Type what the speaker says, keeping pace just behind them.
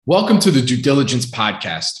Welcome to the Due Diligence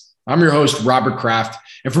Podcast. I'm your host, Robert Kraft,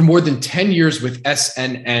 and for more than 10 years with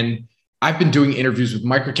SNN, I've been doing interviews with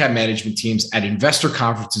microcap management teams at investor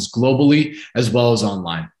conferences globally as well as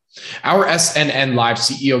online. Our SNN Live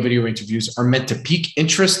CEO video interviews are meant to pique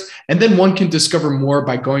interest, and then one can discover more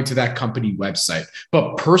by going to that company website.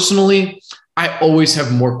 But personally, I always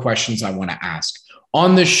have more questions I want to ask.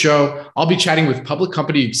 On this show, I'll be chatting with public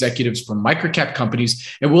company executives from microcap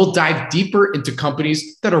companies, and we'll dive deeper into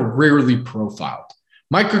companies that are rarely profiled.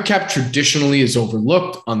 Microcap traditionally is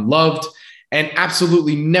overlooked, unloved, and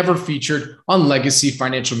absolutely never featured on legacy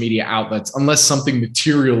financial media outlets unless something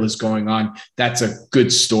material is going on. That's a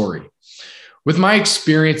good story. With my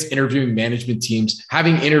experience interviewing management teams,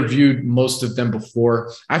 having interviewed most of them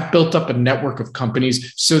before, I've built up a network of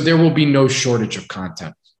companies, so there will be no shortage of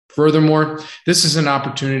content. Furthermore, this is an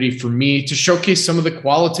opportunity for me to showcase some of the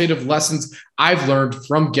qualitative lessons I've learned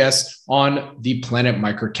from guests on the Planet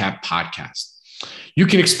Microcap podcast. You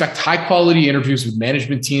can expect high-quality interviews with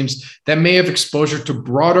management teams that may have exposure to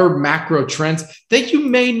broader macro trends that you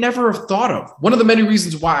may never have thought of. One of the many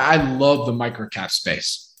reasons why I love the microcap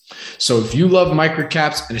space. So if you love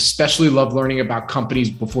microcaps and especially love learning about companies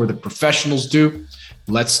before the professionals do,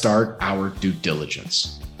 let's start our due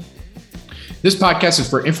diligence. This podcast is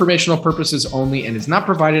for informational purposes only and is not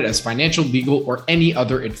provided as financial, legal, or any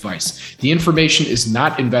other advice. The information is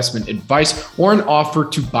not investment advice or an offer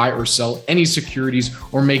to buy or sell any securities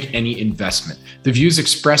or make any investment. The views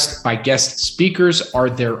expressed by guest speakers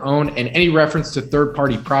are their own, and any reference to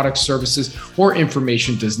third-party products, services, or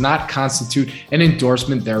information does not constitute an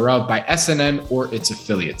endorsement thereof by SNN or its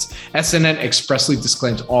affiliates. SNN expressly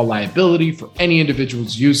disclaims all liability for any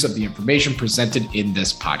individual's use of the information presented in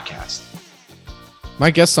this podcast. My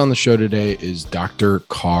guest on the show today is Dr.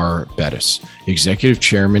 Carr Bettis, Executive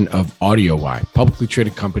Chairman of AudioEye, publicly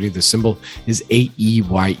traded company. The symbol is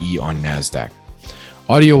AEYE on NASDAQ.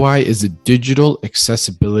 AudioEye is a digital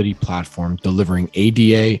accessibility platform delivering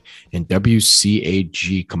ADA and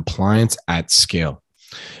WCAG compliance at scale.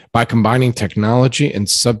 By combining technology and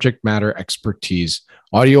subject matter expertise,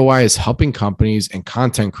 AudioEye is helping companies and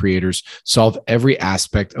content creators solve every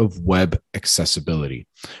aspect of web accessibility,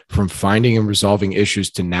 from finding and resolving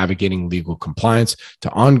issues to navigating legal compliance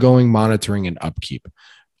to ongoing monitoring and upkeep.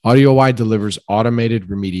 AudioEye delivers automated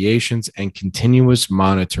remediations and continuous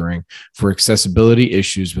monitoring for accessibility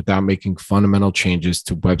issues without making fundamental changes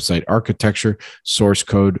to website architecture, source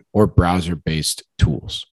code, or browser-based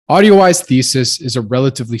tools. AudioEye's thesis is a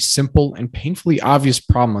relatively simple and painfully obvious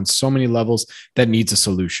problem on so many levels that needs a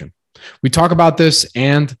solution. We talk about this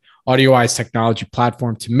and AudioEye's technology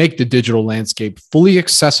platform to make the digital landscape fully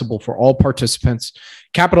accessible for all participants,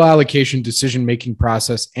 capital allocation decision-making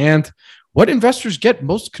process, and what investors get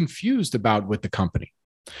most confused about with the company.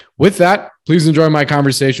 With that, please enjoy my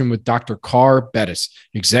conversation with Dr. Carr Bettis,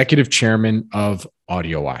 Executive Chairman of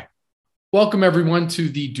AudioEye. Welcome, everyone, to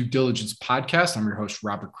the Due Diligence Podcast. I'm your host,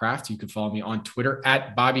 Robert Kraft. You can follow me on Twitter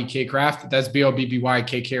at Bobby K. Kraft. That's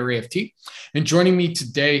BOBBYKKRAFT. And joining me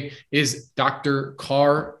today is Dr.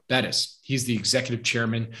 Carr Bettis. He's the Executive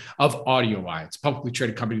Chairman of AudioEye. It's a publicly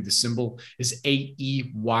traded company. The symbol is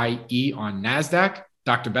AEYE on NASDAQ.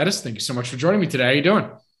 Dr. Bettis, thank you so much for joining me today. How are you doing?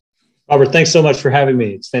 Robert, thanks so much for having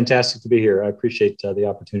me. It's fantastic to be here. I appreciate the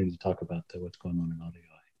opportunity to talk about what's going on in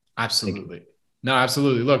AudioEye. Absolutely. No,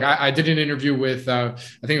 absolutely. Look, I did an interview with, I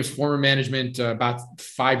think it was former management about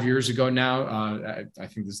 5 years ago now. I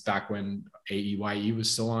think this is back when AEYE was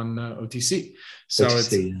still on OTC. So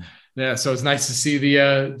so it's nice to see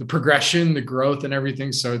the progression, the growth and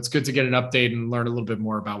everything. So it's good to get an update and learn a little bit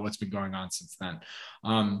more about what's been going on since then.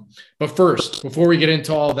 But first, before we get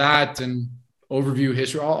into all that and overview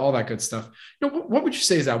history, all that good stuff, what would you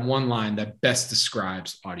say is that one line that best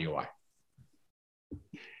describes AudioEye?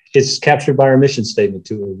 It's captured by our mission statement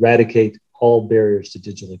to eradicate all barriers to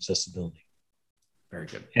digital accessibility. Very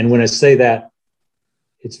good. And when I say that,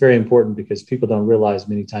 it's very important because people don't realize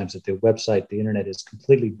many times that their website, the internet, is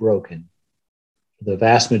completely broken for the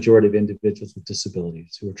vast majority of individuals with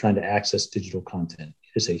disabilities who are trying to access digital content.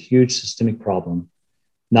 It is a huge systemic problem,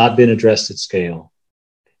 not been addressed at scale.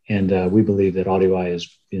 And we believe that AudioEye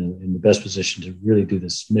is in the best position to really do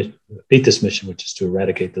this, meet this mission, which is to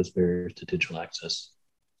eradicate those barriers to digital access.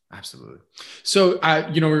 Absolutely. So,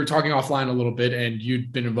 we were talking offline a little bit, and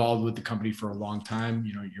you'd been involved with the company for a long time.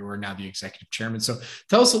 You are now the executive chairman. So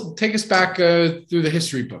take us back through the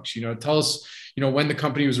history books. Tell us, when the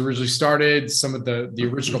company was originally started, some of the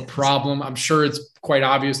original problem. I'm sure it's quite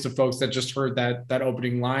obvious to folks that just heard that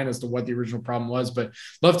opening line as to what the original problem was, but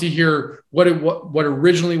love to hear what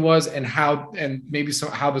originally was and how, and maybe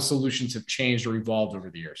how the solutions have changed or evolved over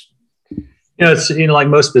the years. It's, like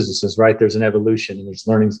most businesses, right? There's an evolution and there's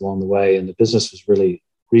learnings along the way. And the business was really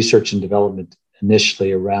research and development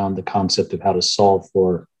initially around the concept of how to solve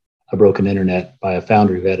for a broken internet by a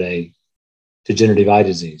founder who had a degenerative eye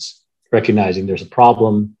disease, recognizing there's a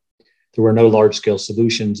problem. There were no large scale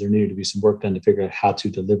solutions. There needed to be some work done to figure out how to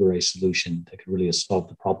deliver a solution that could really solve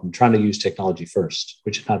the problem, trying to use technology first,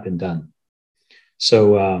 which had not been done.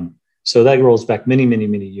 So that rolls back many, many,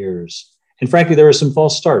 many years. And frankly, there were some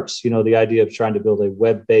false starts. The idea of trying to build a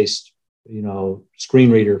web-based,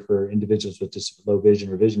 screen reader for individuals with low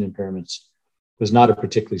vision or vision impairments was not a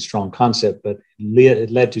particularly strong concept, but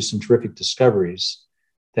it led to some terrific discoveries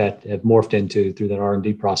that have morphed through that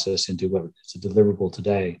R&D process into what is a deliverable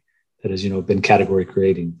today that has, been category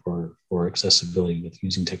creating for accessibility with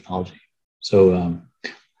using technology. So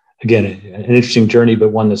again, an interesting journey, but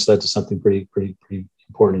one that's led to something pretty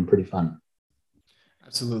important and pretty fun.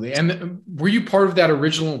 Absolutely. And were you part of that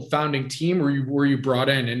original founding team, or were you brought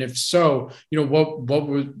in? And if so, what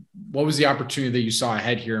was the opportunity that you saw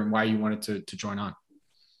ahead here and why you wanted to join on?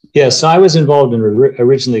 Yeah, so I was involved and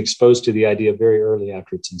originally exposed to the idea very early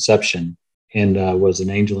after its inception, and was an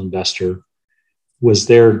angel investor, was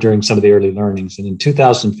there during some of the early learnings. And in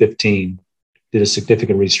 2015, did a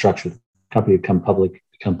significant restructure. The company had become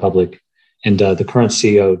public. And the current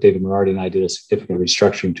CEO, David Morardi, and I did a significant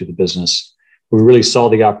restructuring to the business. We really saw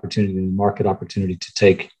the opportunity, the market opportunity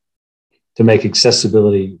to make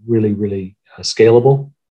accessibility really, really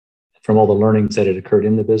scalable from all the learnings that had occurred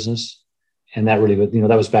in the business. And that really,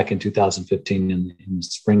 that was back in 2015, in the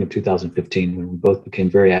spring of 2015, when we both became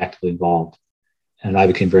very actively involved. And I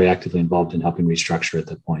became very actively involved in helping restructure at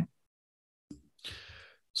that point.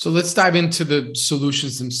 So let's dive into the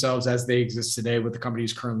solutions themselves as they exist today, what the company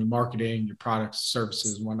is currently marketing, your products,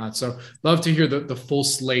 services, and whatnot. So love to hear the full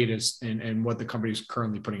slate and what the company is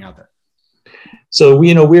currently putting out there. So,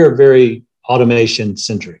 we are very automation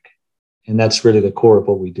centric, and that's really the core of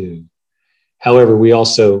what we do. However, we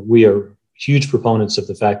are huge proponents of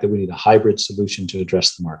the fact that we need a hybrid solution to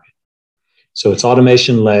address the market. So it's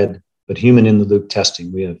automation led, but human in the loop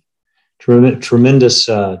testing. We have tremendous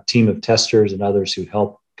team of testers and others who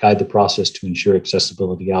help guide the process to ensure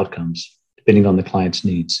accessibility outcomes, depending on the client's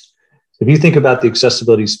needs. So if you think about the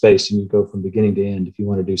accessibility space and you go from beginning to end, if you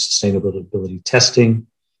want to do sustainability testing,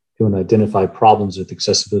 if you want to identify problems with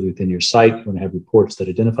accessibility within your site, you want to have reports that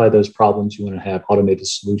identify those problems, you want to have automated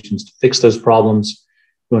solutions to fix those problems,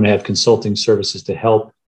 you want to have consulting services to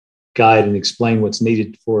help guide and explain what's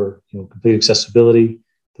needed for complete accessibility.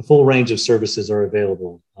 The full range of services are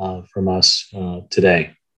available from us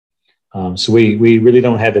today. So we really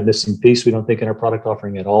don't have a missing piece, we don't think, in our product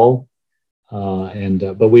offering at all.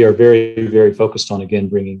 But we are very, very focused on, again,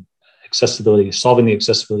 bringing accessibility, solving the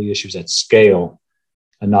accessibility issues at scale,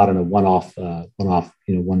 and not in a one-off,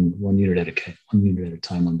 one unit at a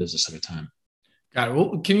time, one business at a time. Got it.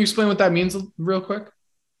 Well, can you explain what that means real quick?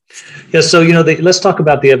 Yeah. So, let's talk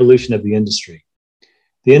about the evolution of the industry.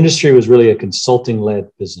 The industry was really a consulting-led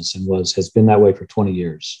business and has been that way for 20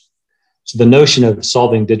 years. So the notion of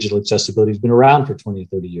solving digital accessibility has been around for 20 or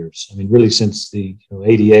 30 years. I mean, really since the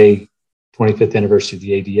ADA, 25th anniversary of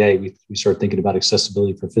the ADA, we started thinking about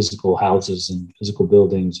accessibility for physical houses and physical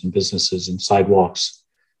buildings and businesses and sidewalks.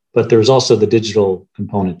 But there's also the digital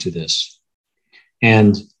component to this.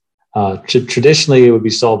 And traditionally, it would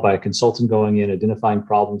be solved by a consultant going in, identifying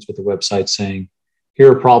problems with the website, saying, here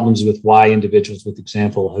are problems with Y individuals, with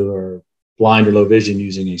example, who are blind or low vision,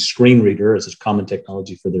 using a screen reader as a common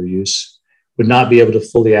technology for their use, would not be able to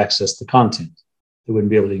fully access the content. They wouldn't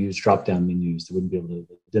be able to use drop-down menus. They wouldn't be able to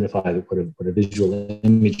identify what a visual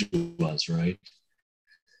image was, right?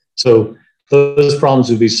 So those problems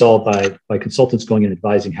would be solved by consultants going in and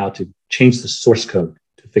advising how to change the source code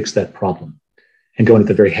to fix that problem, and going at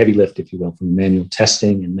the very heavy lift, if you will, from manual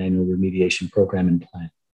testing and manual remediation program and plan.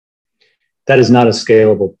 That is not a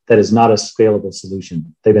scalable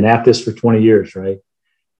solution. They've been at this for 20 years, right?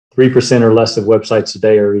 3% or less of websites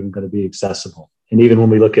today are even going to be accessible. And even when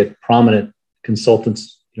we look at prominent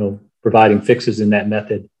consultants, providing fixes in that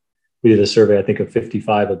method, we did a survey, I think, of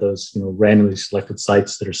 55 of those, randomly selected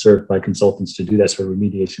sites that are served by consultants to do that sort of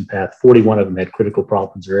remediation path. 41 of them had critical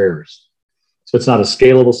problems or errors. So it's not a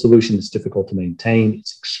scalable solution. It's difficult to maintain.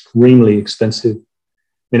 It's extremely expensive. I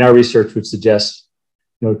mean, our research would suggest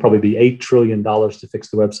it'd probably be $8 trillion to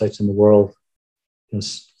fix the websites in the world.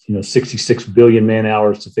 66 billion man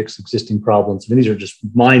hours to fix existing problems. I mean, these are just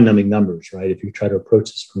mind-numbing numbers, right? If you try to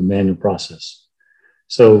approach this from a manual process.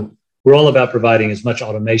 So we're all about providing as much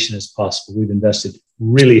automation as possible. We've invested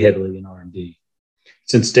really heavily in R&D.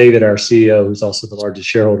 Since David, our CEO, who's also the largest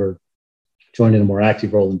shareholder, joined in a more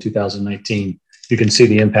active role in 2019, you can see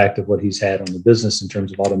the impact of what he's had on the business in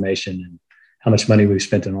terms of automation and how much money we've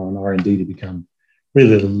spent on R&D to become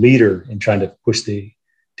really the leader in trying to push the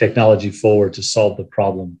technology forward to solve the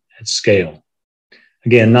problem at scale.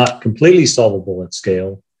 Again, not completely solvable at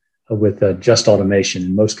scale with just automation.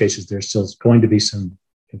 In most cases, there's still going to be some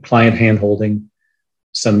client handholding,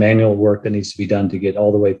 some manual work that needs to be done to get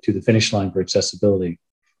all the way to the finish line for accessibility.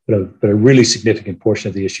 But a really significant portion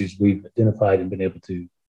of the issues we've identified and been able to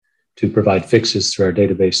provide fixes through our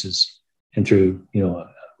databases and through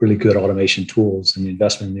really good automation tools, and the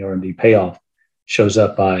investment in the R&D payoff shows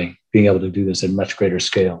up by being able to do this at much greater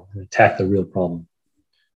scale and attack the real problem.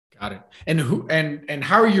 Got it. And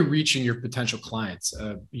how are you reaching your potential clients?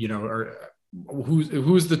 Or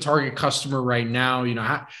who's the target customer right now?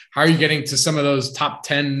 How are you getting to some of those top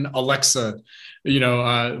 10 Alexa,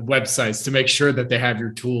 websites to make sure that they have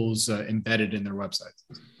your tools embedded in their websites?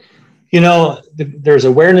 There's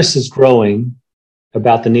awareness is growing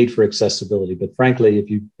about the need for accessibility, but frankly,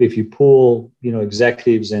 if you pool,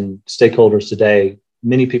 executives and stakeholders today,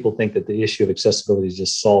 many people think that the issue of accessibility is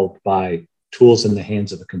just solved by tools in the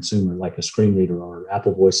hands of a consumer, like a screen reader or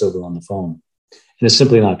Apple VoiceOver on the phone. And it's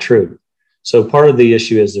simply not true. So part of the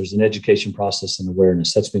issue is there's an education process and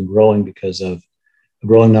awareness that's been growing because of a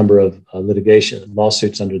growing number of litigation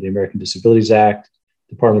lawsuits under the American Disabilities Act,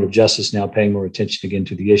 Department of Justice now paying more attention again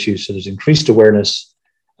to the issue. So there's increased awareness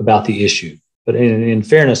about the issue. But in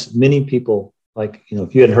fairness, many people, if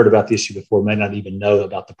you hadn't heard about the issue before, might not even know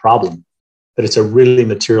about the problem, but it's a really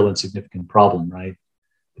material and significant problem, right?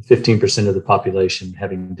 15% of the population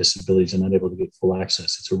having disabilities and unable to get full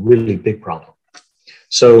access. It's a really big problem.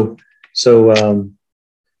 So we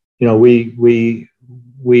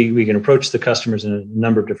can approach the customers in a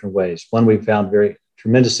number of different ways. One, we've found very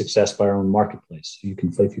tremendous success by our own marketplace.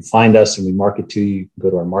 If you find us and we market to you, you can go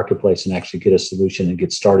to our marketplace and actually get a solution and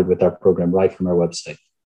get started with our program right from our website.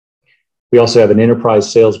 We also have an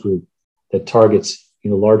enterprise sales group that targets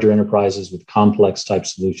larger enterprises with complex type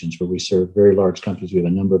solutions where we serve very large companies. We have a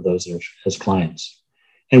number of those as clients.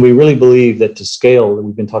 And we really believe that to scale,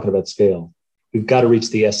 we've been talking about scale, we've got to reach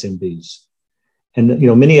the SMBs. And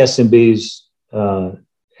many SMBs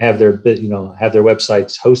have their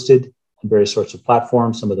websites hosted on various sorts of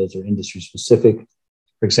platforms. Some of those are industry specific.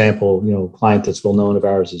 For example, a client that's well known of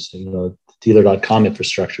ours is dealer.com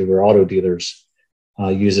infrastructure, where auto dealers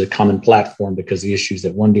use a common platform because the issues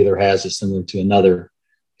that one dealer has is similar to another.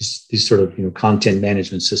 These sort of content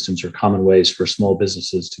management systems are common ways for small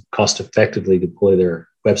businesses to cost effectively deploy their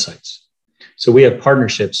websites. So we have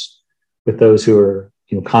partnerships with those who are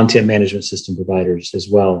content management system providers as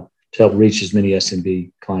well to help reach as many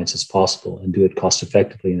SMB clients as possible and do it cost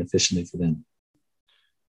effectively and efficiently for them.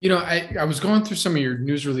 I was going through some of your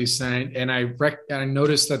news release and I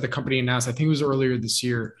noticed that the company announced, I think it was earlier this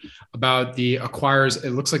year, about the acquirers. It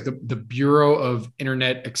looks like the Bureau of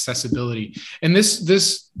Internet Accessibility. And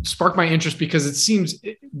this sparked my interest because it seems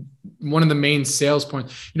one of the main sales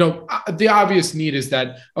points, the obvious need is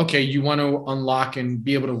that, okay, you want to unlock and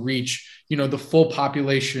be able to reach, the full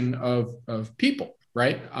population of people.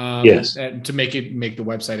 Right. Yes. And to make the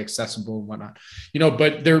website accessible and whatnot,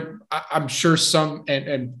 but I'm sure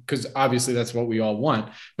and because obviously that's what we all want,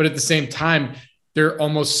 but at the same time, there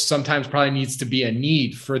almost sometimes probably needs to be a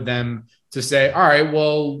need for them to say, all right,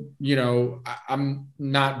 well, I'm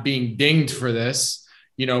not being dinged for this,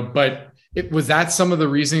 but was that some of the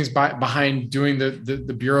reasons behind doing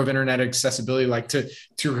the Bureau of Internet Accessibility, like to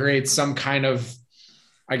create some kind of,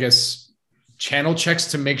 I guess, channel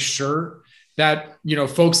checks to make sure that,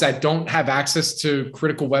 folks that don't have access to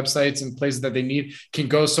critical websites and places that they need can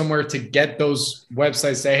go somewhere to get those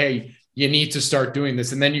websites, say, hey, you need to start doing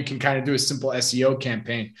this. And then you can kind of do a simple SEO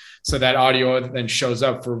campaign so that audio then shows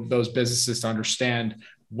up for those businesses to understand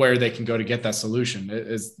where they can go to get that solution.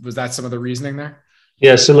 Was that some of the reasoning there?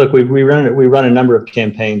 Yeah. So look, we run a number of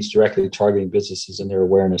campaigns directly targeting businesses and their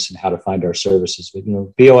awareness and how to find our services. But,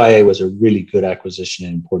 BOIA was a really good acquisition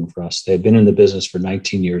and important for us. They had been in the business for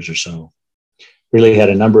 19 years or so. Really had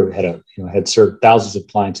served thousands of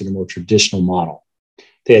clients in a more traditional model.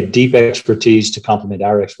 They had deep expertise to complement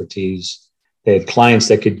our expertise. They had clients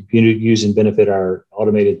that could use and benefit our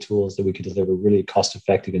automated tools that we could deliver really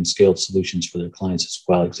cost-effective and scaled solutions for their clients as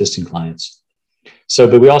well, existing clients.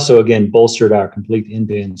 But we also, again, bolstered our complete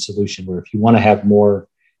end-to-end solution where if you want to have more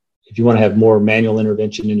manual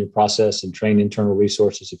intervention in your process and train internal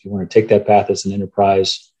resources, if you want to take that path as an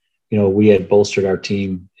enterprise, we had bolstered our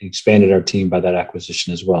team, expanded our team by that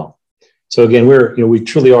acquisition as well. So again, we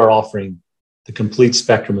truly are offering the complete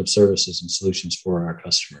spectrum of services and solutions for our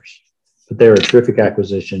customers. But they're a terrific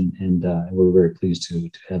acquisition, and we're very pleased to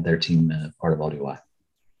have their team part of AudioEye.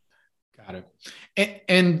 Got it.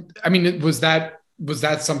 And I mean, was that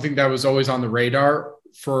something that was always on the radar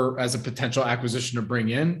for as a potential acquisition to bring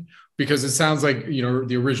in? Because it sounds like,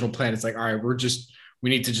 the original plan, it's like, all right, we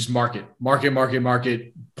need to just market,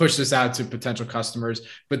 push this out to potential customers.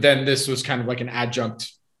 But then this was kind of like an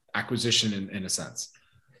adjunct acquisition in a sense.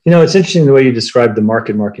 It's interesting the way you described the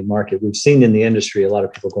market. We've seen in the industry a lot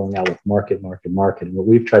of people going out with market. And what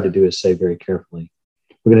we've tried to do is say very carefully,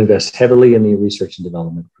 we're going to invest heavily in the research and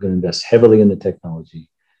development. We're going to invest heavily in the technology.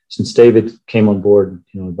 Since David came on board,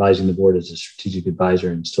 advising the board as a strategic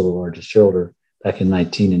advisor and still the largest shareholder back in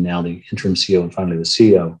 2019, and now the interim CEO and finally the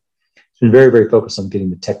CEO, he's been very, very focused on getting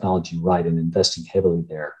the technology right and investing heavily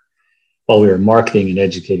there while we are marketing and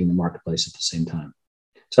educating the marketplace at the same time.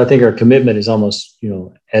 So I think our commitment is almost,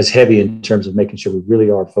 as heavy in terms of making sure we really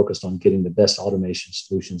are focused on getting the best automation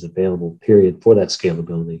solutions available, period, for that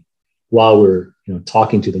scalability, while we're,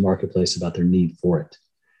 talking to the marketplace about their need for it.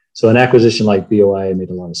 So an acquisition like BOIA made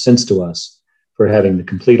a lot of sense to us for having the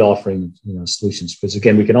complete offering, solutions. Because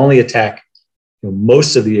again, we can only attack,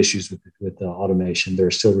 most of the issues with the automation. There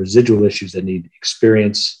are still residual issues that need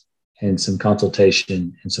experience and some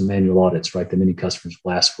consultation and some manual audits, right, that many customers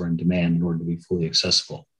will ask for and demand in order to be fully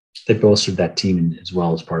accessible. They bolstered that team as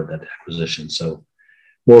well as part of that acquisition. So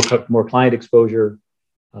more client exposure,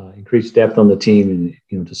 increased depth on the team,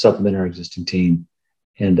 and to supplement our existing team,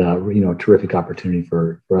 and a terrific opportunity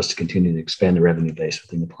for us to continue to expand the revenue base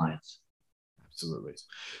within the clients. Absolutely.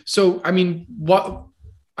 So, I mean,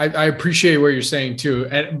 I appreciate what you're saying too,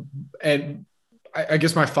 and I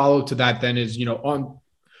guess my follow-up to that then is,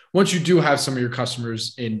 once you do have some of your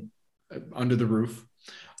customers under the roof,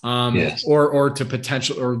 yes, or to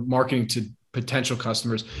potential or marketing to potential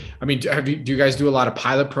customers. I mean, do you guys do a lot of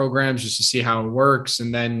pilot programs just to see how it works,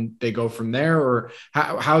 and then they go from there, or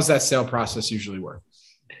how's that sale process usually work?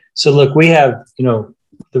 So look, we have, at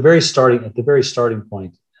the very starting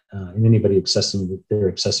point, in anybody accessing with their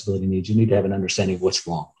accessibility needs, you need to have an understanding of what's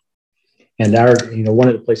wrong. And one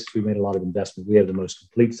of the places we made a lot of investment, we have the most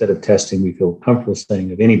complete set of testing we feel comfortable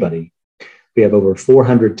saying of anybody. We have over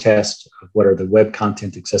 400 tests of what are the web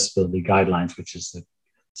content accessibility guidelines, which is the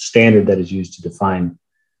standard that is used to define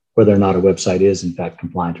whether or not a website is in fact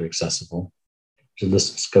compliant or accessible. There's a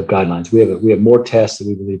list of guidelines. We have more tests that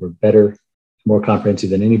we believe are better, more comprehensive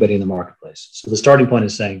than anybody in the marketplace. So the starting point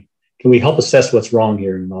is saying, can we help assess what's wrong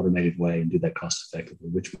here in an automated way and do that cost effectively,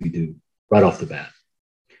 which we do right off the bat.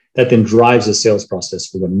 That then drives the sales process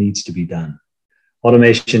for what needs to be done.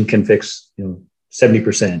 Automation can fix,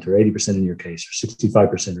 70% or 80% in your case, or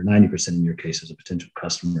 65% or 90% in your case as a potential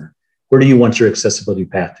customer. Where do you want your accessibility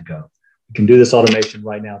path to go? We can do this automation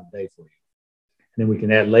right now today for you. And then we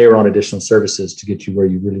can layer on additional services to get you where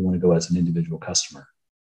you really want to go as an individual customer.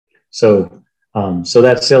 So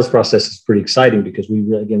that sales process is pretty exciting because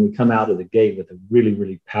we come out of the gate with a really,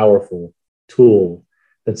 really powerful tool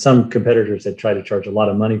that some competitors that try to charge a lot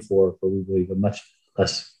of money for we believe a much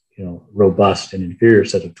less, robust and inferior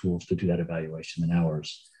set of tools to do that evaluation than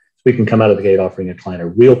ours. So we can come out of the gate offering a client a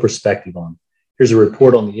real perspective on, here's a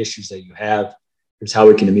report on the issues that you have, here's how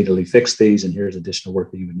we can immediately fix these, and here's additional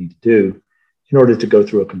work that you would need to do in order to go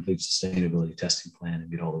through a complete sustainability testing plan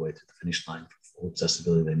and get all the way to the finish line for full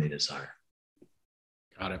accessibility they may desire.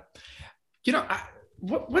 Got it.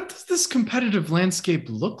 What does this competitive landscape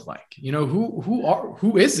look like?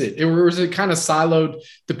 Who is it? Or is it kind of siloed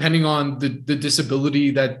depending on the disability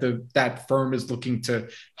that that firm is looking to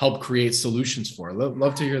help create solutions for?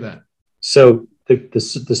 Love to hear that. So the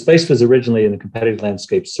space was originally in the competitive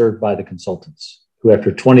landscape served by the consultants who,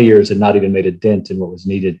 after 20 years, had not even made a dent in what was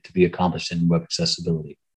needed to be accomplished in web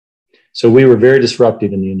accessibility. So we were very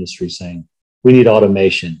disruptive in the industry, saying, we need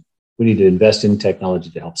automation. We need to invest in technology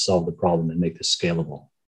to help solve the problem and make this scalable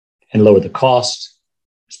and lower the cost,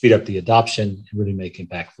 speed up the adoption, and really make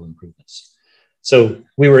impactful improvements. So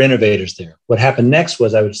we were innovators there. What happened next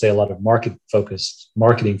was, I would say, a lot of marketing-focused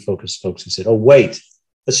folks who said, oh, wait,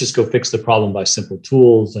 let's just go fix the problem by simple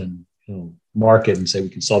tools and market and say we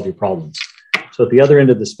can solve your problems. So at the other end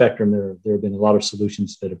of the spectrum, there have been a lot of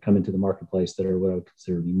solutions that have come into the marketplace that are what I would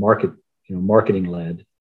consider marketing-led,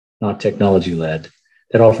 not technology-led,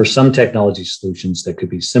 that offer some technology solutions that could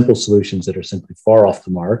be simple solutions that are simply far off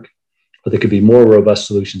the mark, or they could be more robust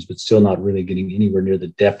solutions, but still not really getting anywhere near the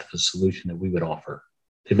depth of the solution that we would offer.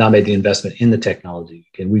 They've not made the investment in the technology.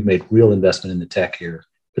 Again, we've made real investment in the tech here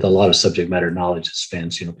with a lot of subject matter knowledge that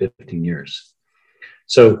spans 15 years.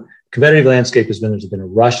 So competitive landscape there's been a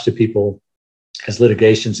rush to people as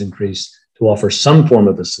litigations increase to offer some form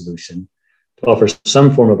of a solution, to offer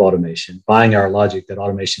some form of automation, buying our logic that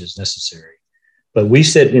automation is necessary. But we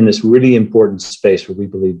sit in this really important space where we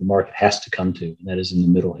believe the market has to come to, and that is in the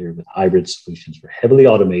middle here with hybrid solutions. We're heavily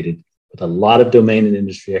automated with a lot of domain and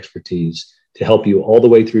industry expertise to help you all the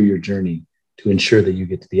way through your journey to ensure that you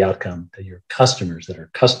get to the outcome that your customers,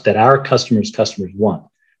 that our customers' customers want,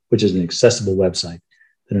 which is an accessible website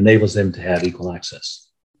that enables them to have equal access.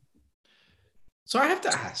 So I have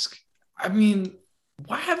to ask, I mean,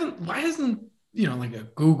 why hasn't, like a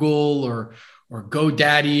Google or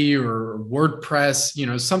GoDaddy or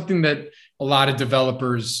WordPress, something that a lot of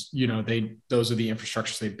developers, those are the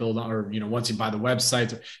infrastructures they build on, or, once you buy the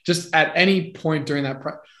websites, just at any point during that,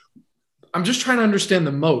 I'm just trying to understand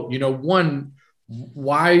the moat. One,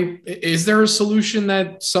 why is there a solution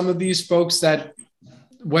that some of these folks that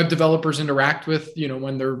web developers interact with,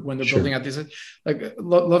 when they're Sure. building out these,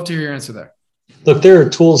 love to hear your answer there. Look, there are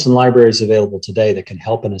tools and libraries available today that can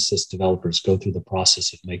help and assist developers go through the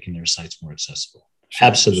process of making their sites more accessible. Sure.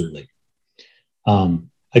 Absolutely.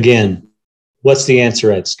 Again, what's the answer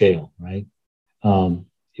at scale, right?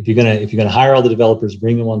 If you're gonna hire all the developers,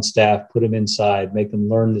 bring them on staff, put them inside, make them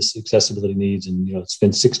learn this accessibility needs, and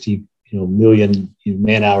spend 60 million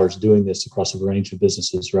man hours doing this across a range of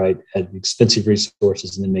businesses, right, at expensive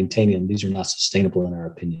resources, and then maintaining them, these are not sustainable in our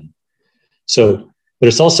opinion. So. But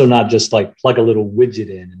it's also not just like plug a little widget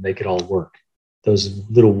in and make it all work. Those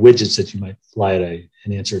little widgets that you might fly at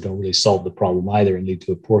an answer don't really solve the problem either and lead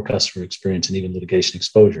to a poor customer experience and even litigation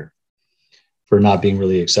exposure for not being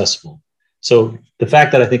really accessible. So the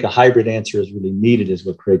fact that I think a hybrid answer is really needed is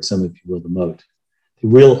what creates some, if you will, the moat. The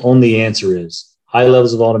real only answer is high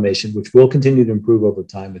levels of automation, which will continue to improve over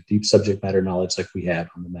time with deep subject matter knowledge like we have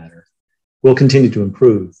on the matter, will continue to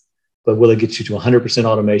improve. But will it get you to 100%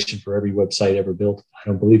 automation for every website ever built? I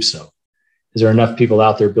don't believe so. Is there enough people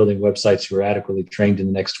out there building websites who are adequately trained in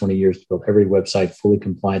the next 20 years to build every website fully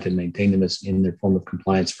compliant and maintain them as in their form of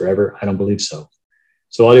compliance forever? I don't believe so.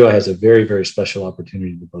 So AudioEye has a very, very special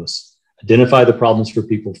opportunity to both identify the problems for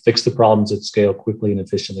people, fix the problems at scale quickly and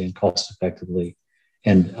efficiently and cost effectively,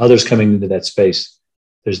 and others coming into that space.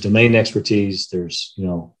 There's domain expertise, there's,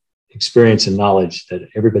 experience and knowledge that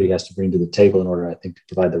everybody has to bring to the table in order, I think, to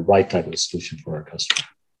provide the right type of solution for our customer.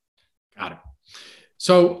 Got it.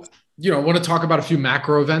 So, I want to talk about a few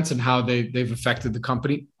macro events and how they've affected the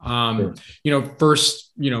company. Sure.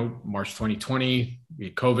 First, March 2020,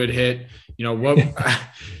 COVID hit. I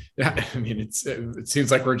mean, it seems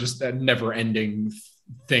like we're just never-ending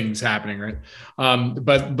things happening, right?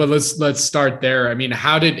 But let's start there. I mean,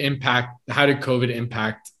 how did COVID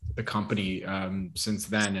impact the company since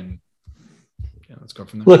then? And let's go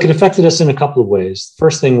from there. Look, it affected us in a couple of ways.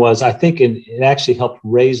 First thing was, I think it actually helped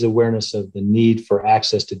raise awareness of the need for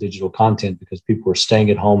access to digital content because people were staying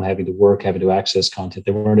at home, having to work, having to access content.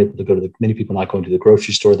 They weren't able to go to many people not going to the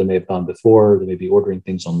grocery store they may have gone before. They may be ordering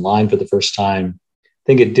things online for the first time. I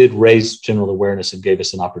think it did raise general awareness and gave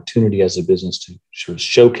us an opportunity as a business to sort of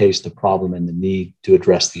showcase the problem and the need to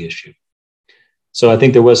address the issue. So I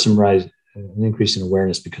think there was an increase in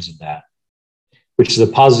awareness because of that, which is a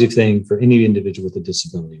positive thing for any individual with a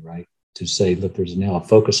disability, right? To say, look, there's now a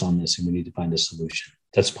focus on this and we need to find a solution.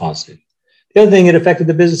 That's positive. The other thing, it affected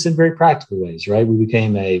the business in very practical ways, right? We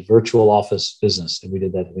became a virtual office business and we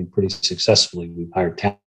did that, I think, pretty successfully. We've hired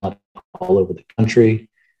talent all over the country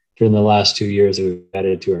during the last 2 years that we've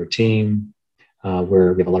added to our team,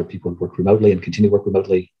 where we have a lot of people who work remotely and continue to work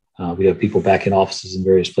remotely. We have people back in offices in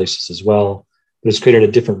various places as well. But it's created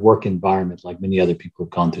a different work environment like many other people have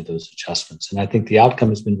gone through those adjustments. And I think the outcome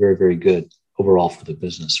has been very, very good overall for the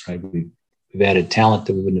business, right? We've added talent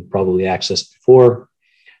that we wouldn't have probably accessed before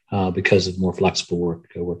because of more flexible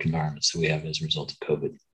work environments that we have as a result of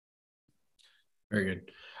COVID. Very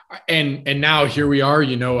good. And now here we are,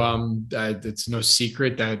 it's no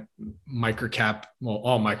secret that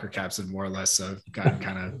all microcaps have more or less gotten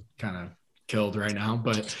kind of killed right now.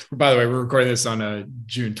 But by the way, we're recording this on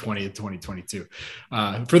June 20th, 2022.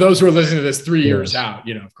 For those who are listening to this 3 years out,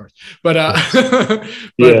 of course. But but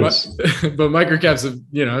microcaps have,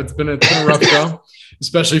 it's been a rough go,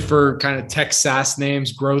 especially for kind of tech SaaS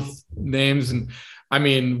names, growth names. And I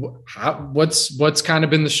mean, what's kind of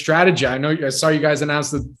been the strategy? I saw you guys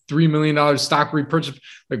announce the $3 million stock repurchase.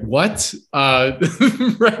 Like what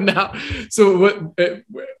right now? So what,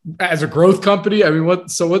 as a growth company, I mean,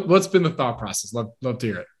 what's been the thought process? Love to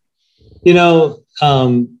hear it.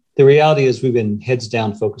 The reality is we've been heads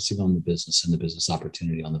down focusing on the business and the business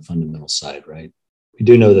opportunity on the fundamental side, right? We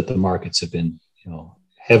do know that the markets have been,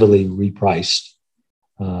 heavily repriced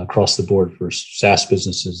across the board for SaaS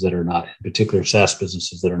businesses that are not, in particular SaaS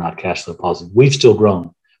businesses that are not cash flow positive. We've still grown.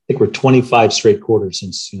 I think we're 25 straight quarters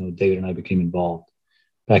since, David and I became involved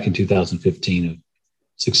back in 2015 of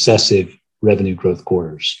successive revenue growth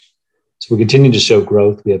quarters. So we're continuing to show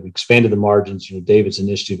growth. We have expanded the margins. David's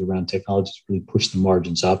initiative around technology has really pushed the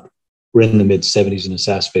margins up. We're in the mid 70s in a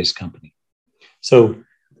SaaS-based company. So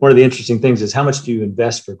one of the interesting things is how much do you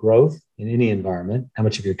invest for growth in any environment? How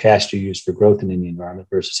much of your cash do you use for growth in any environment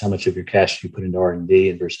versus how much of your cash do you put into R&D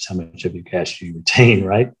and versus how much of your cash do you retain,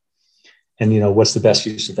 right? And, what's the best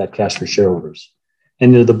use of that cash for shareholders?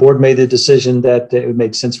 And the board made the decision that it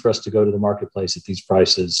made sense for us to go to the marketplace at these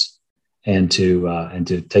prices and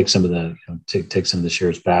to take some of the take some of the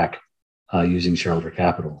shares back using shareholder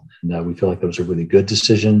capital. And we feel like that was a really good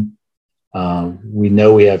decision. We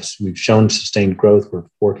know we've shown sustained growth. We're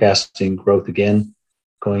forecasting growth again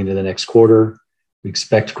going into the next quarter. We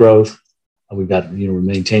expect growth. We've got we're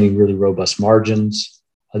maintaining really robust margins.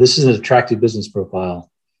 This is an attractive business profile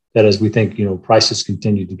that, as we think prices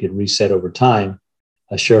continue to get reset over time,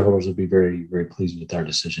 shareholders will be very, very pleased with our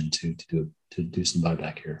decision to do some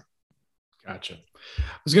buyback here. Gotcha. I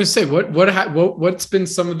was going to say, what's been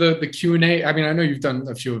some of the Q&A? I mean, I know you've done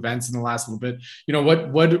a few events in the last little bit.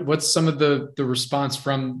 What's some of the response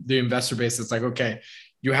from the investor base that's like, okay,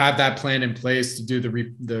 you have that plan in place to do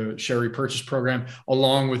the share repurchase program,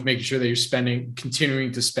 along with making sure that you're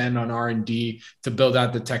continuing to spend on R&D to build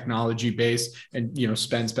out the technology base and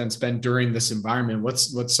spend during this environment.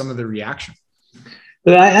 What's some of the reaction?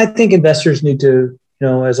 But I think investors need to,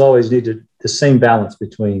 as always, the same balance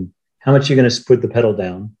between how much you're going to put the pedal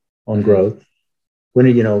down on growth. When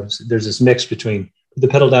there's this mix between put the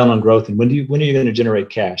pedal down on growth and when are you going to generate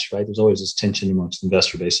cash, right? There's always this tension amongst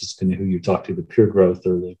investor bases, depending on who you talk to, the pure growth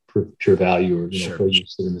or the pure value, or where you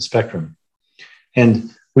sit in the spectrum. And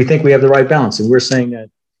we think we have the right balance, and we're saying that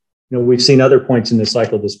we've seen other points in the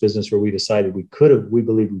cycle of this business where we decided we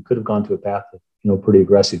believe we could have gone to a path, pretty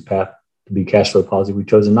aggressive path to be cash flow positive. We've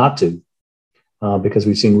chosen not to. Because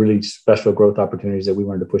we've seen really special growth opportunities that we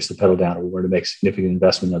wanted to push the pedal down, or we wanted to make significant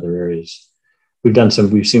investment in other areas. We've done some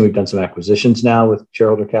acquisitions now with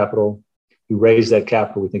shareholder capital. We raised that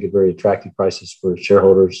capital, we think, at very attractive prices for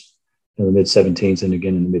shareholders in the mid 17s and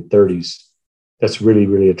again in the mid 30s. That's really,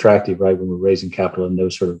 really attractive, right? When we're raising capital in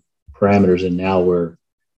those sort of parameters, and now we're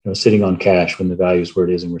sitting on cash when the value is where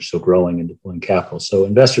it is, and we're still growing and deploying capital. So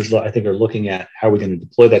investors, I think, are looking at how are we going to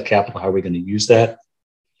deploy that capital, how are we going to use that.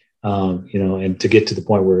 And to get to the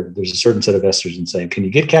point where there's a certain set of investors and saying, can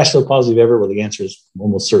you get cash flow positive ever? Well, the answer is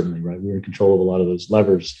almost certainly, right? We're in control of a lot of those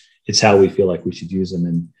levers. It's how we feel like we should use them.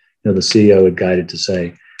 And, the CEO had guided to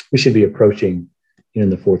say, we should be approaching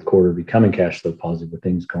in the fourth quarter, becoming cash flow positive with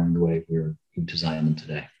things going the way we've designed them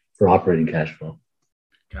today for operating cash flow.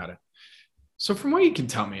 Got it. So from what you can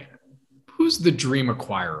tell me, who's the dream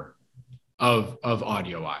acquirer of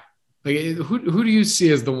AudioEye? Like, who do you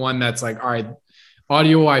see as the one that's like, all right,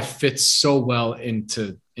 AudioEye fits so well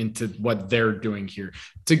into what they're doing here?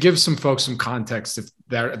 To give some folks some context, if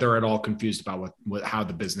they're at all confused about how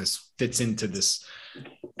the business fits into this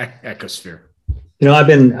ecosphere. I've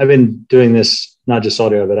been doing this, not just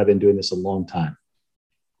audio, but I've been doing this a long time.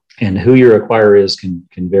 And who your acquirer is can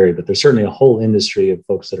vary, but there's certainly a whole industry of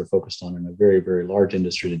folks that are focused on, in a very, very large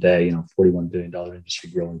industry today, $41 billion industry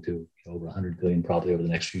growing to over $100 billion probably over the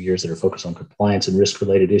next few years, that are focused on compliance and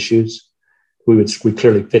risk-related issues. We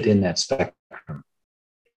clearly fit in that spectrum.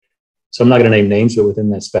 So I'm not going to name names, but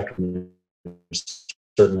within that spectrum, there's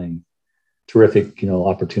certainly terrific,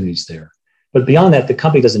 opportunities there. But beyond that, the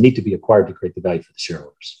company doesn't need to be acquired to create the value for the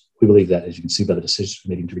shareholders. We believe that, as you can see by the decision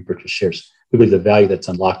we're making to repurchase shares, we believe the value that's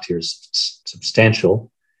unlocked here is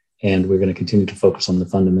substantial, and we're going to continue to focus on the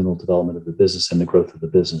fundamental development of the business and the growth of the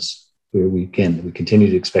business. We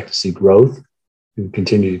continue to expect to see growth. We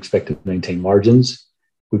continue to expect to maintain margins.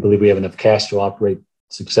 We believe we have enough cash to operate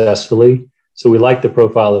successfully. So we like the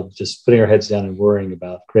profile of just putting our heads down and worrying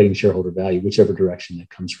about creating shareholder value, whichever direction that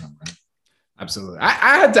comes from, right? Absolutely. I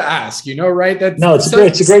had to ask, right?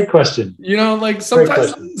 It's a great question.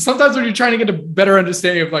 Sometimes when you're trying to get a better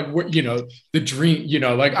understanding of the dream,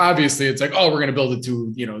 obviously it's like, oh, we're going to build it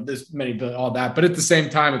to, this many, all that. But at the same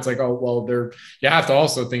time, it's like, oh, well, you have to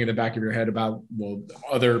also think in the back of your head about,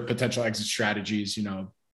 other potential exit strategies,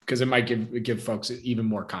 because it might give folks even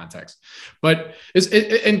more context. But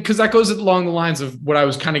because that goes along the lines of what I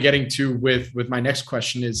was kind of getting to with my next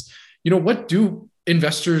question is, what do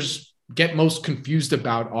investors get most confused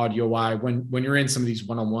about AudioEye when you're in some of these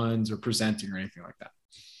one-on-ones or presenting or anything like that?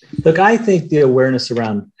 Look, I think the awareness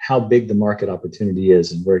around how big the market opportunity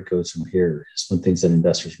is and where it goes from here is one of the things that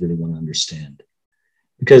investors really want to understand.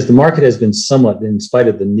 Because the market has been somewhat, in spite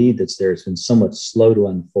of the need that's there, it's been somewhat slow to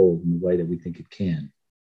unfold in the way that we think it can.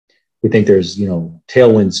 We think there's,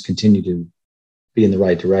 tailwinds continue to be in the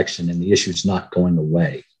right direction, and the issue is not going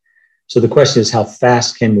away. So the question is, how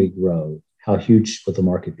fast can we grow? how huge will the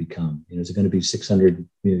market become? Is it going to be $600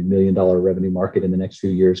 million revenue market in the next few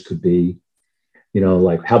years? Could be,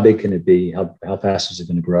 like how big can it be? How fast is it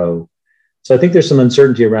going to grow? So I think there's some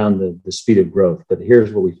uncertainty around the speed of growth, but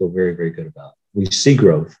here's what we feel very, very good about. We see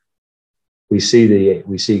growth. We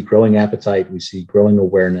see growing appetite. We see growing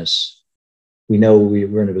awareness. We know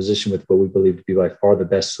we're in a position with what we believe to be by far the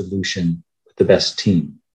best solution with the best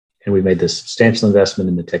team. And we made this substantial investment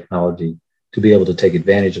in the technology to be able to take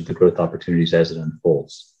advantage of the growth opportunities as it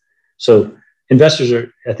unfolds. So investors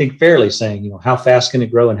are, I think, fairly saying, how fast can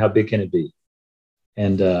it grow and how big can it be?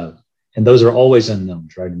 And those are always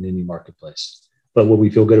unknowns, right, in any marketplace. But what we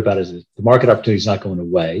feel good about is that the market opportunity is not going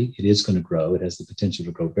away. It is going to grow. It has the potential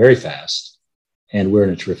to grow very fast. And we're in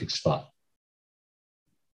a terrific spot.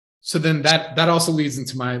 So then that also leads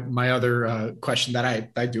into my other question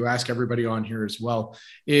that I do ask everybody on here as well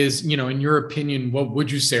is, in your opinion, what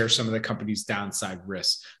would you say are some of the company's downside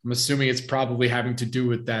risks? I'm assuming it's probably having to do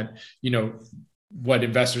with that, what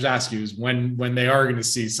investors ask you is when they are going to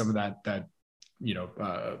see some of that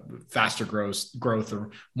faster growth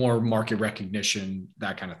or more market recognition,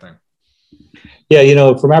 that kind of thing.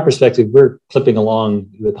 Yeah, from our perspective, we're clipping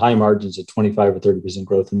along with high margins at 25 or 30%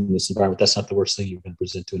 growth in this environment. That's not the worst thing you're going to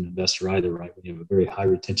present to an investor either, right? When you have a very high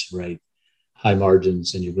retention rate, high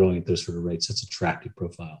margins, and you're growing at those sort of rates, that's an attractive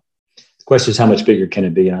profile. The question is, how much bigger can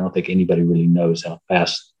it be? And I don't think anybody really knows how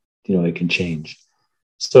fast, it can change.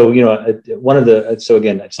 So, so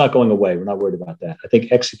again, it's not going away. We're not worried about that. I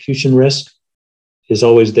think execution risk is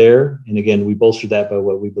always there. And again, we bolster that by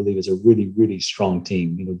what we believe is a really, really strong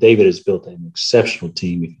team. David has built an exceptional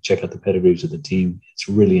team. If you check out the pedigrees of the team, it's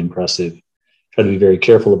really impressive. Try to be very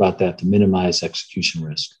careful about that to minimize execution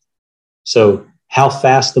risk. So how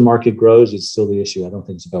fast the market grows is still the issue. I don't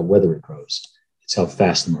think it's about whether it grows. It's how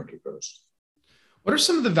fast the market grows. What are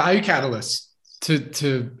some of the value catalysts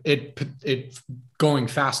to it going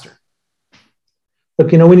faster?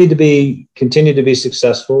 Look, we need to continue to be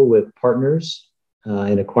successful with partners.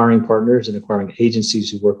 In acquiring partners and acquiring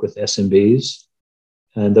agencies who work with SMBs.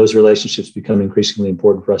 And those relationships become increasingly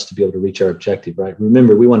important for us to be able to reach our objective, right?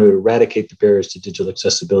 Remember, we want to eradicate the barriers to digital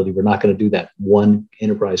accessibility. We're not going to do that one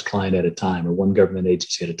enterprise client at a time or one government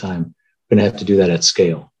agency at a time. We're going to have to do that at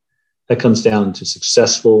scale. That comes down to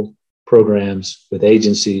successful programs with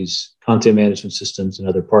agencies, content management systems, and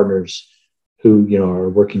other partners who, are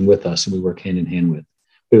working with us and we work hand in hand with.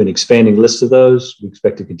 We have an expanding list of those. We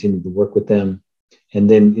expect to continue to work with them. And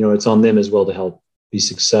then, it's on them as well to help be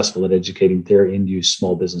successful at educating their end-use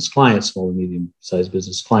small business clients, small and medium-sized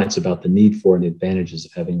business clients about the need for and the advantages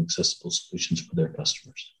of having accessible solutions for their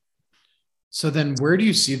customers. So then where do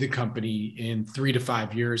you see the company in 3 to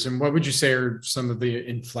 5 years? And what would you say are some of the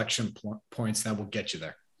inflection points that will get you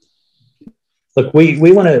there? Look, we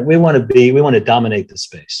want to dominate the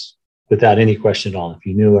space without any question at all. If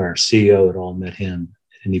you knew our CEO at all, met him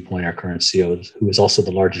at any point, our current CEO, who is also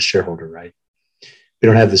the largest shareholder, right? We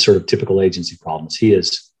don't have this sort of typical agency problems. He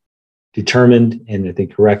is determined and I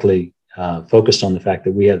think correctly focused on the fact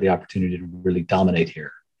that we have the opportunity to really dominate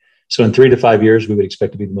here. So in 3 to 5 years, we would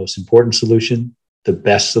expect to be the most important solution, the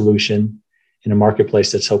best solution in a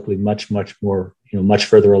marketplace that's hopefully much, much more, much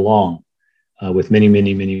further along with many,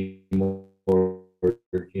 many, many more,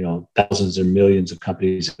 thousands and millions of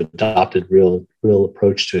companies have adopted real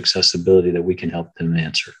approach to accessibility that we can help them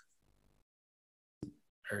answer.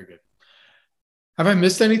 Very good. Have I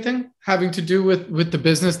missed anything having to do with the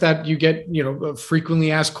business that you get, a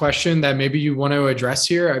frequently asked question that maybe you want to address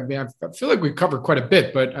here? I mean, I feel like we've covered quite a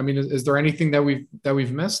bit, but I mean, is there anything that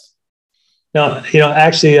we've missed? No,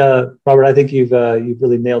 actually, Robert, I think you've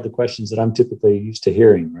really nailed the questions that I'm typically used to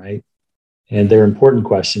hearing, right? And they're important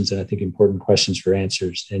questions, and I think important questions for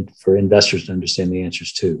answers and for investors to understand the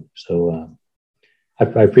answers too. So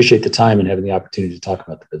I appreciate the time and having the opportunity to talk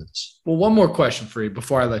about the business. Well, one more question for you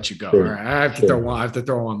before I let you go. Sure. All right, I have to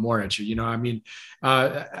throw one more at you.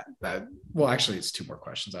 Well, actually, it's 2 more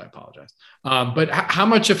questions. I apologize. But how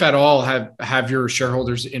much, if at all, have your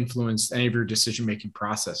shareholders influenced any of your decision-making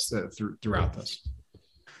process throughout this?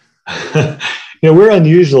 We're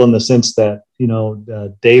unusual in the sense that,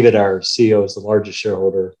 David, our CEO, is the largest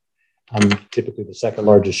shareholder. I'm typically the second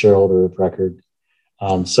largest shareholder of record.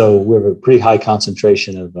 So we have a pretty high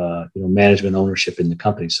concentration of management ownership in the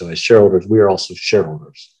company. So as shareholders, we are also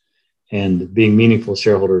shareholders, and being meaningful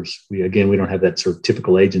shareholders, we don't have that sort of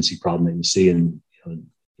typical agency problem that you see in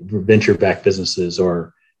venture-backed businesses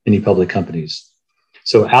or any public companies.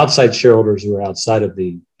 So outside shareholders who are outside of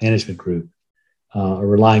the management group are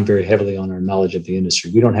relying very heavily on our knowledge of the industry.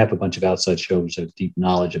 We don't have a bunch of outside shareholders who have deep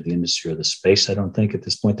knowledge of the industry or the space. I don't think at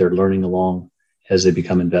this point they're learning along as they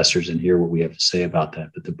become investors and hear what we have to say about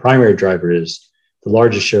that. But the primary driver is the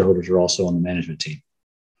largest shareholders are also on the management team.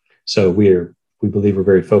 So we believe we're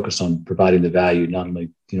very focused on providing the value, not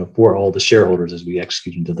only, for all the shareholders as we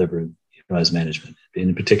execute and deliver, as management,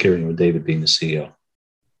 in particular, David being the CEO.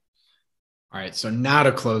 All right. So now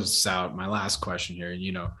to close this out, my last question here,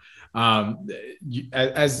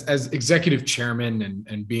 as executive chairman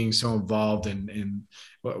and being so involved in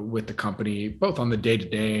with the company, both on the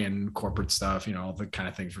day-to-day and corporate stuff, all the kind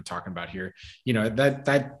of things we're talking about here,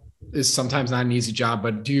 that is sometimes not an easy job,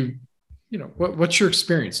 but what's your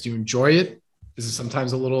experience? Do you enjoy it? Is it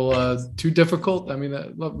sometimes a little too difficult? I mean,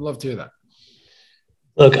 I'd love to hear that.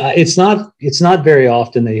 Look, it's not very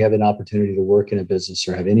often that you have an opportunity to work in a business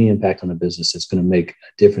or have any impact on a business that's going to make a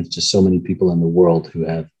difference to so many people in the world who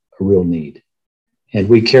have a real need. And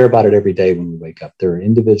we care about it every day when we wake up. There are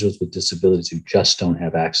individuals with disabilities who just don't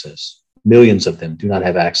have access. Millions of them do not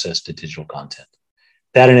have access to digital content.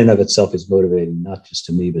 That in and of itself is motivating, not just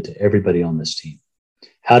to me, but to everybody on this team.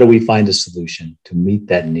 How do we find a solution to meet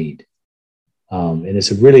that need? And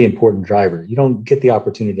it's a really important driver. You don't get the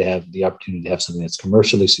opportunity to have something that's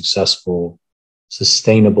commercially successful,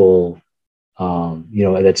 sustainable,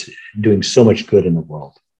 that's doing so much good in the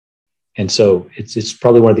world. And so it's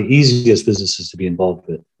probably one of the easiest businesses to be involved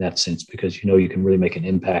with in that sense, because you can really make an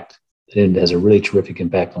impact. It has a really terrific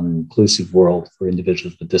impact on an inclusive world for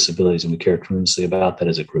individuals with disabilities, and we care tremendously about that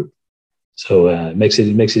as a group. So it makes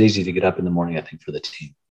it easy to get up in the morning, I think, for the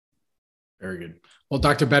team. Very good. Well,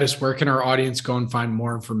 Dr. Bettis, where can our audience go and find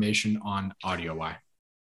more information on AudioEye?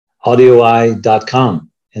 AudioEye.com.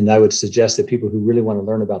 And I would suggest that people who really want to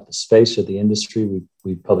learn about the space or the industry,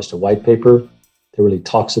 we published a white paper that really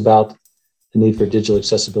talks about the need for digital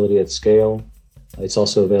accessibility at scale. It's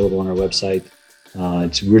also available on our website.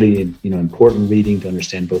 It's really important reading to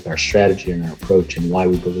understand both our strategy and our approach and why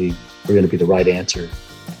we believe we're going to be the right answer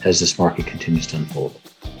as this market continues to unfold.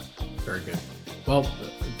 Very good. Well,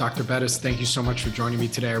 Dr. Bettis, thank you so much for joining me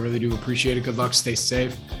today. I really do appreciate it. Good luck. Stay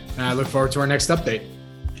safe. And I look forward to our next update.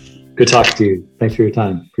 Good talking to you. Thanks for your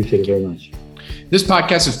time. Appreciate it very much. This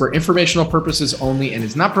podcast is for informational purposes only and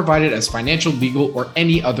is not provided as financial, legal, or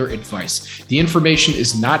any other advice. The information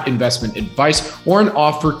is not investment advice or an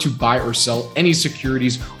offer to buy or sell any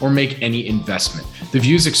securities or make any investment. The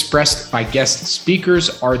views expressed by guest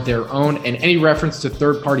speakers are their own, and any reference to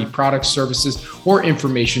third-party products, services, or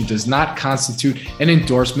information does not constitute an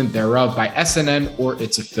endorsement thereof by SNN or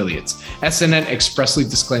its affiliates. SNN expressly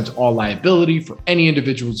disclaims all liability for any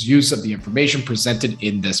individual's use of the information presented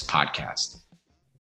in this podcast.